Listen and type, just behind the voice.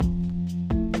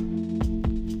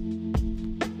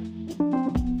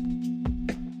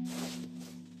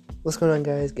What's going on,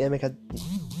 guys?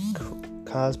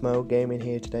 Cosmo Gaming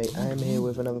here today. I'm here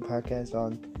with another podcast.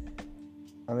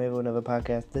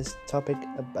 This topic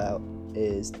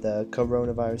is the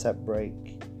coronavirus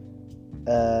outbreak.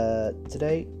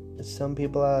 Today, some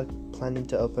people are planning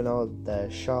to open all their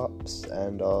shops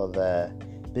and all their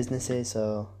businesses.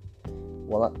 To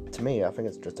me, I think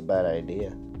it's just a bad idea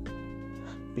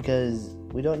because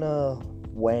we don't know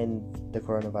when the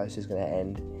coronavirus is going to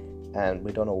end. And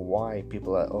we don't know why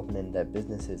people are opening their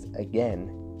businesses again.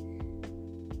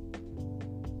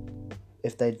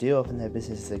 If they do open their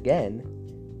businesses again,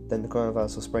 then the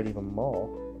coronavirus will spread even more.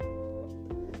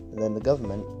 And then the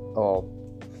government, or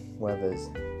whoever's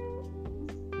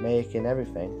making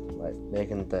everything, like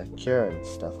making the cure and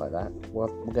stuff like that, we'll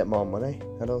get more money.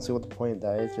 I don't see what the point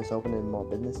there is, just opening more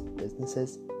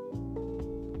businesses.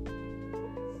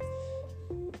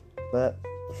 But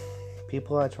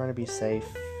people are trying to be safe.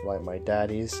 Like my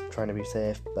dad, he's trying to be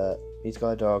safe, but he's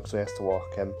got a dog, so he has to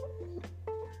walk him.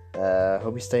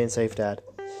 Hope he's staying safe, Dad.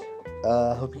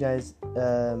 Hope you guys,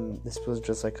 this was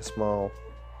just like a small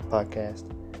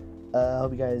podcast.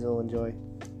 Hope you guys all enjoy.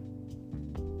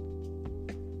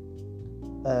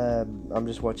 I'm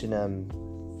just watching,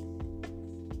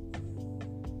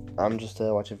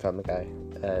 watching Family Guy.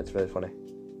 It's really funny.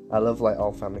 I love like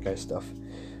all Family Guy stuff.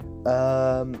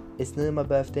 It's nearly my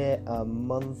birthday, a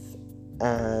month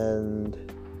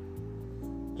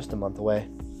away.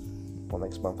 Well,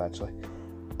 next month actually.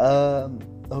 I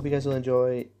hope you guys will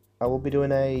enjoy. I will be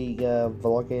doing a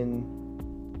vlogging.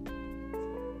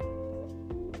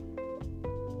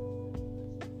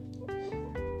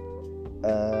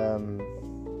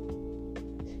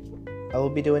 I will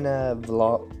be doing a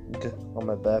vlog on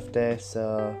my birthday.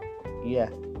 So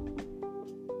yeah,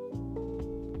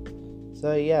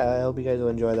 I hope you guys will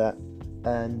enjoy that.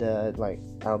 And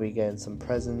I'll be getting some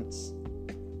presents.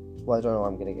 Well, I don't know what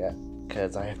I'm gonna get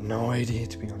because I have no idea,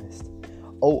 to be honest.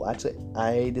 Oh, actually,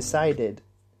 I decided.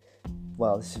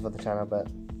 Well, this is for the channel, but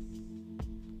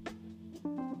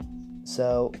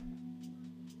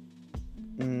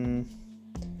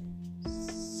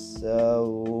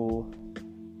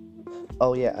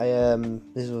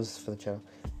this was for the channel.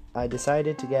 I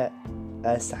decided to get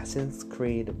Assassin's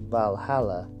Creed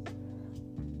Valhalla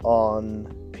on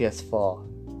PS4.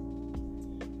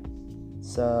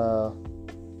 So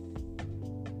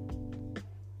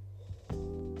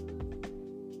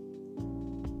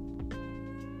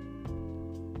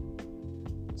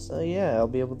yeah, I'll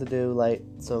be able to do like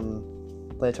some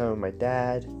playtime with my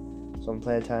dad, some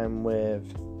playtime with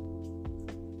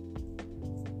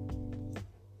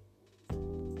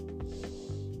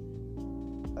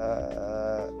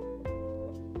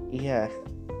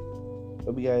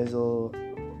hope you guys will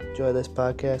enjoy this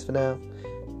podcast for now.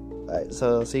 Alright,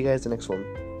 so see you guys in the next one.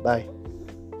 Bye.